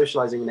for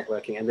socialising and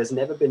networking. And there's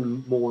never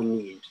been more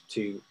need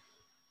to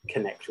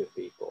connect with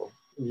people.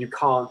 You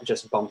can't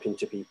just bump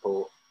into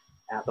people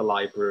at the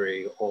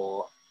library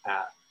or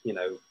at,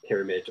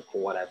 Pyramid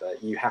or whatever.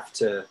 You have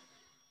to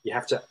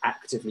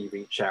actively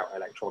reach out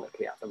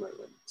electronically at the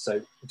moment.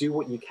 So do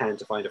what you can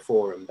to find a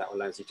forum that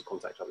allows you to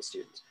contact other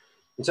students.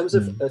 In terms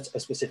of a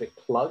specific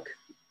plug,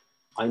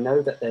 I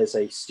know that there's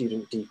a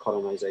student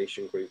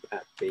decolonisation group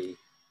at the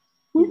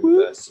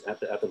university, at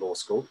the law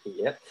school.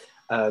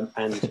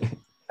 And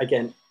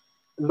again,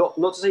 not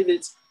to say that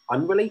it's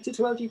unrelated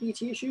to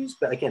LGBT issues,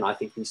 but again, I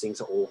think these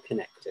things are all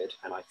connected,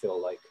 and I feel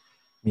like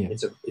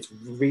it's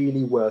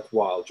really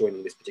worthwhile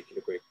joining this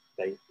particular group.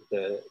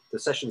 The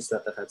sessions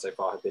that they've had so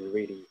far have been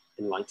really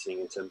enlightening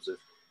in terms of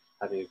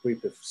having a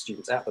group of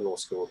students at the law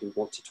school who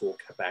want to talk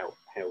about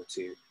how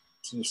to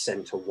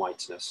decenter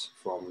whiteness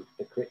from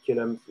the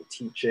curriculum, from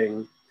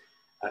teaching,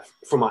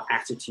 from our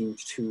attitude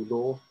to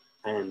law,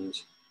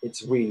 and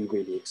it's really,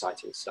 really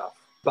exciting stuff.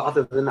 But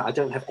other than that, I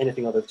don't have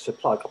anything other to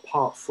plug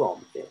apart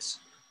from this.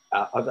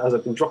 As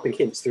I've been dropping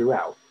hints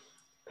throughout,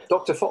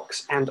 Dr.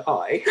 Fox and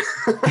I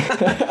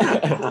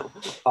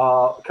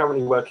are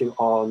currently working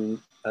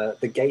on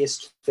the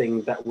gayest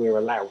thing that we're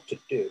allowed to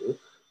do,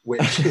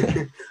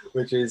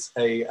 which is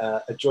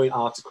a joint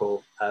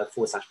article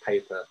 /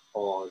 paper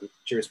on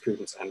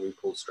jurisprudence and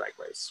RuPaul's Drag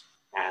Race,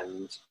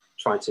 and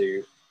trying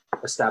to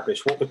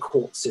establish what the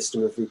court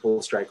system of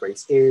RuPaul's Drag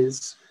Race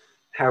is,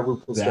 how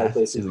RuPaul's Drag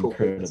Race is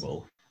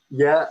incredible.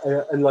 Yeah,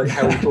 and like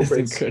how it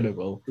incorporates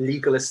incredible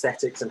legal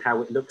aesthetics and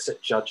how it looks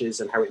at judges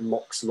and how it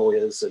mocks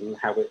lawyers and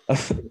how it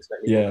thinks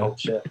about legal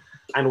culture,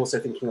 and also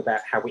thinking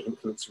about how it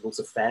implements rules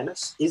of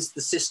fairness. Is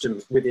the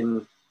system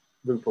within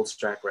RuPaul's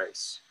Drag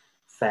Race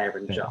fair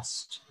and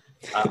just?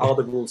 Are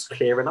the rules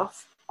clear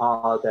enough?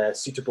 Are there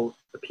suitable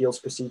appeals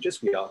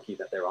procedures? We argue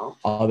that there aren't.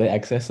 Are they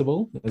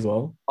accessible as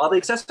well? Are they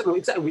accessible?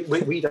 Exactly.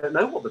 We don't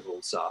know what the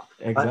rules are.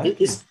 Exactly.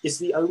 Is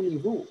the only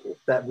rule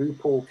that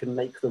RuPaul can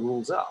make the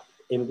rules up?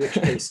 In which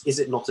case, is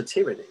it not a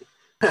tyranny?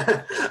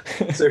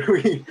 So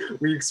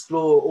we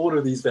explore all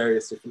of these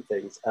various different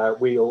things.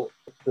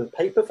 The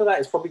paper for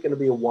that is probably going to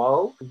be a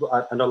while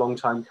and a long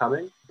time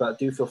coming, but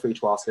do feel free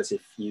to ask us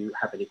if you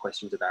have any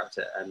questions about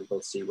it, and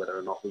we'll see whether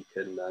or not we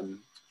can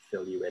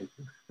fill you in.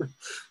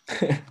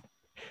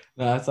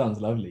 No, that sounds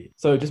lovely.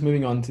 So just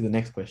moving on to the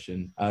next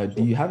question.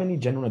 Do you have any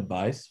general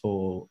advice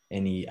for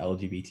any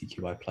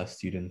LGBTQI plus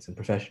students and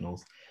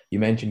professionals? You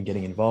mentioned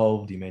getting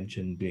involved, you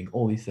mentioned doing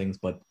all these things,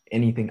 but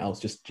anything else,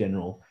 just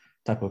general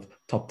type of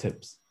top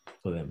tips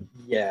for them?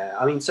 Yeah,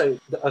 I mean, so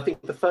I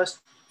think the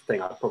first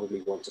thing I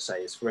probably want to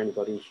say is for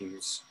anybody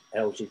who's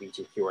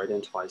LGBTQ or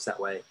identifies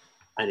that way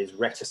and is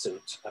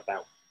reticent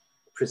about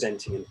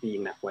presenting and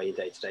being that way in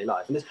day-to-day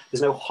life. And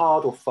there's no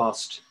hard or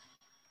fast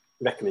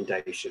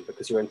recommendation,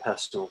 because your own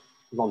personal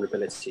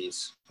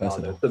vulnerabilities are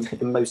the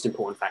most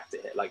important factor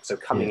here. Like, so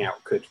coming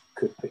out could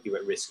put you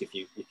at risk if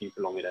you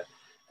belong in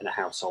a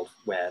household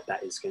where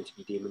that is going to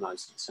be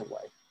demonized in some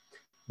way.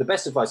 The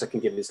best advice I can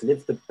give is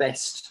live the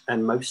best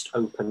and most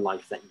open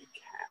life that you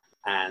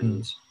can.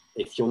 And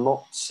if you're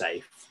not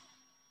safe,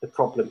 the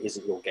problem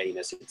isn't your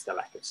gayness, it's the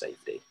lack of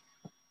safety.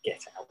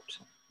 Get out.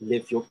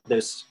 Live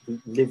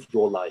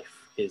your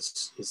life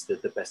is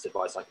the best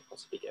advice I could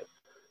possibly give.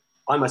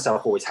 I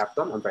myself always have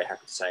done, I'm very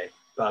happy to say,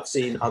 but I've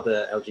seen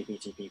other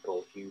LGBT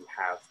people who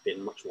have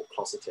been much more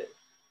closeted,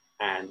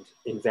 and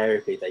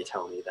invariably they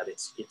tell me that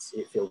it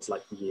feels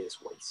like years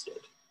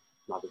wasted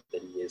rather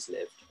than years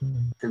lived.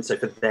 And so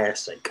for their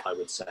sake, I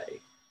would say,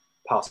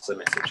 pass the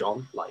message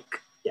on, like,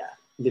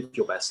 live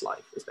your best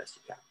life as best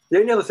you can. The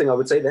only other thing I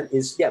would say then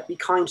is, be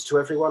kind to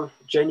everyone.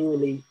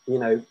 Genuinely,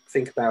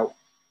 think about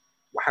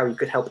how you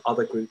could help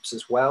other groups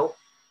as well.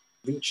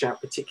 Reach out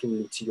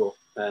particularly to your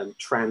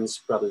trans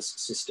brothers,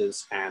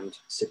 sisters, and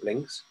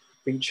siblings.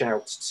 Reach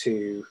out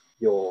to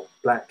your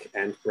Black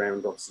and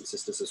brown brothers and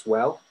sisters as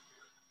well.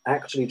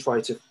 Actually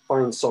try to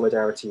find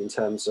solidarity in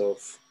terms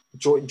of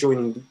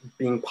joining,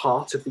 being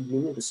part of the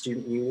union, the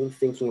student union,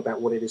 thinking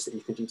about what it is that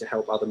you can do to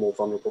help other more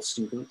vulnerable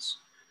students.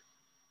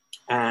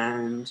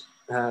 And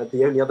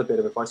the only other bit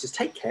of advice is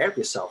take care of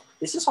yourself.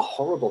 This is a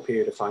horrible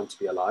period of time to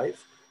be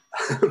alive.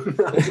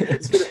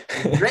 It's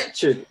been a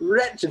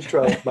wretched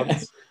 12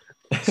 months.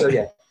 So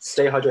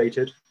stay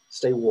hydrated,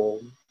 stay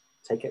warm,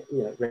 take it,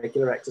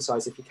 regular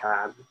exercise if you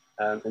can,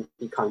 and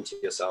be kind to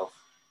yourself.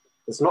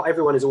 Because not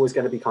everyone is always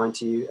going to be kind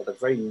to you. At the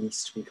very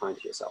least, be kind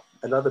to yourself.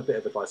 Another bit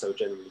of advice I would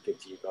generally give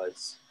to you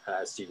guys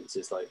as students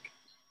is, like,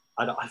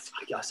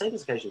 I say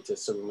this occasionally to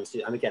some of my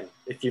students, and again,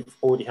 if you've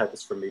already heard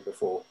this from me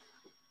before,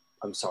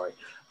 I'm sorry,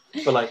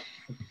 but like,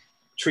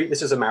 treat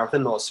this as a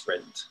marathon, not a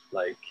sprint.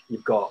 Like,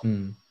 you've got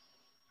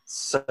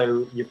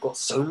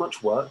so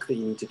much work that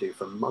you need to do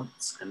for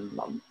months and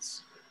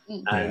months,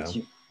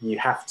 and you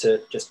have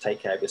to just take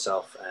care of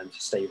yourself and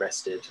stay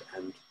rested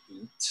and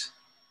eat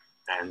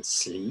and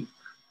sleep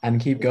and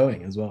keep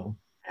going as well.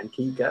 And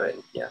keep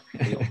going,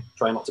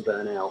 try not to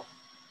burn out.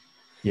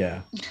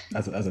 Yeah,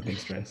 that's a big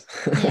stress.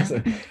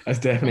 That's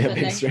definitely a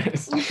big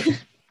stress.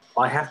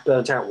 I have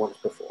burnt out once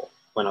before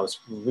when I was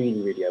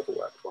really, really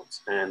overworked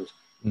once, and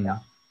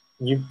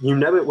you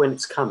know it when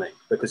it's coming,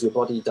 because your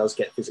body does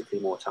get physically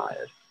more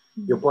tired.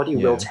 Your body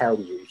will tell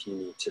you if you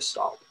need to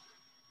stop,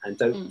 and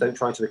don't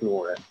try to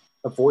ignore it.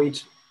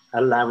 Avoid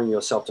allowing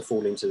yourself to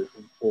fall into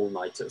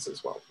all-nighters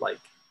as well. Like,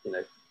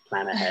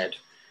 plan ahead.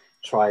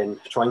 Try and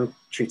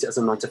treat it as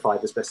a 9 to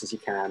 5 as best as you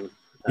can.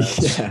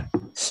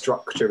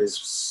 Structure is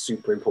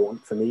super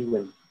important for me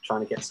when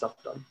trying to get stuff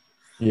done.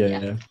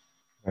 Yeah,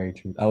 very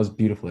true. That was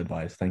beautiful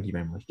advice. Thank you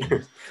very much,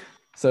 James.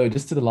 So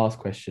just to the last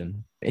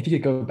question, if you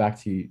could go back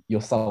to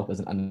yourself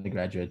as an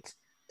undergraduate,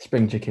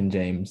 spring chicken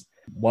James,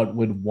 what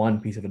would one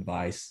piece of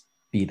advice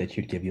be that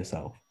you'd give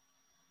yourself?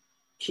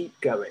 Keep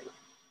going,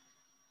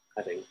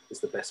 I think, is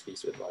the best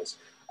piece of advice.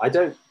 I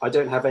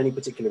don't have any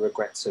particular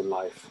regrets in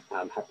life,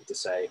 I'm happy to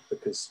say,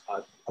 because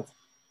I've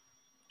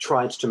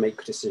tried to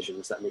make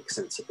decisions that make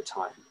sense at the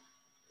time.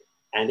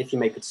 And if you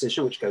make a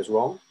decision which goes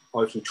wrong,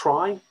 or if you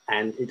try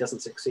and it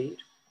doesn't succeed,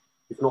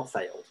 you've not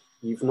failed.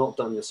 You've not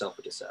done yourself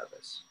a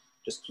disservice.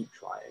 Just keep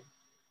trying.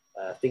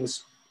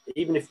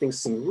 Even if things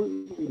seem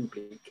really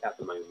bleak at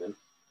the moment,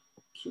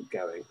 keep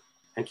going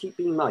and keep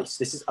being nice.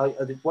 This is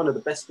one of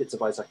the best bits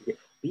of advice I can give.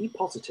 Be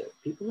positive.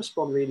 People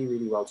respond really,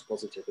 really well to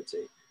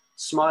positivity.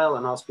 Smile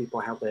and ask people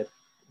how they're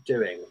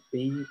doing.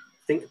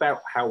 Think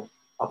about how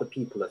other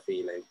people are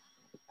feeling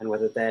and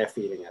whether they're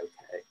feeling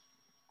okay.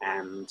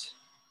 And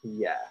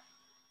yeah,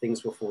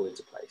 things will fall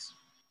into place.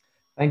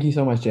 Thank you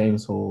so much,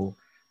 James, for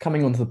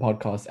coming onto the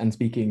podcast and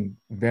speaking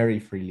very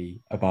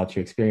freely about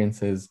your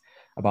experiences,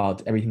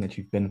 about everything that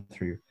you've been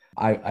through.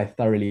 I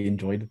thoroughly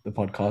enjoyed the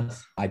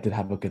podcast. I did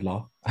have a good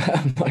laugh.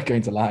 I'm not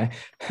going to lie.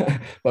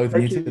 Both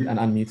muted and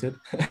unmuted.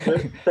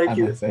 Thank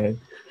you.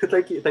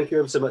 Thank you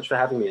ever so much for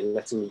having me and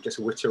letting me just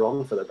witter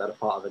on for the better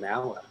part of an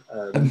hour.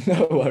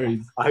 No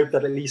worries. I hope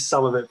that at least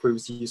some of it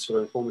proves useful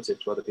and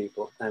informative to other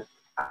people.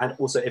 And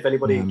also, if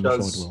anybody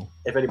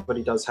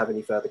does have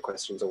any further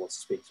questions or wants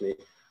to speak to me,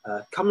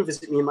 come and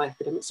visit me in my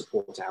academic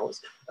support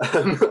hours,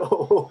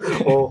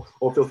 or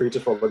feel free to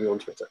follow me on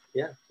Twitter.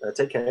 Yeah,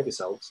 take care of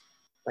yourselves.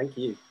 Thank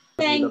you.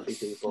 Lovely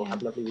people.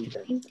 Have a lovely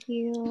weekend. Thank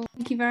you.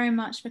 Thank you very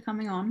much for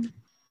coming on.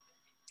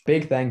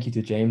 Big thank you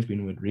to James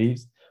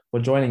Greenwood-Reeves for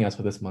joining us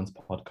for this month's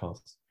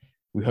podcast.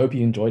 We hope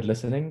you enjoyed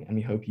listening, and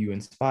we hope you were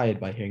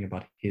inspired by hearing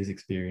about his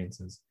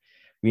experiences.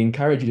 We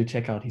encourage you to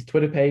check out his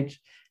Twitter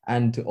page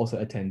and to also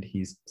attend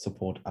his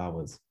support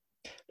hours.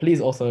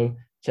 Please also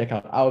check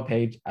out our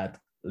page at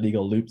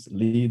Legal Loops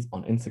Leeds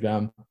on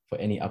Instagram for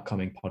any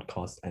upcoming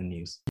podcasts and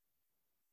news.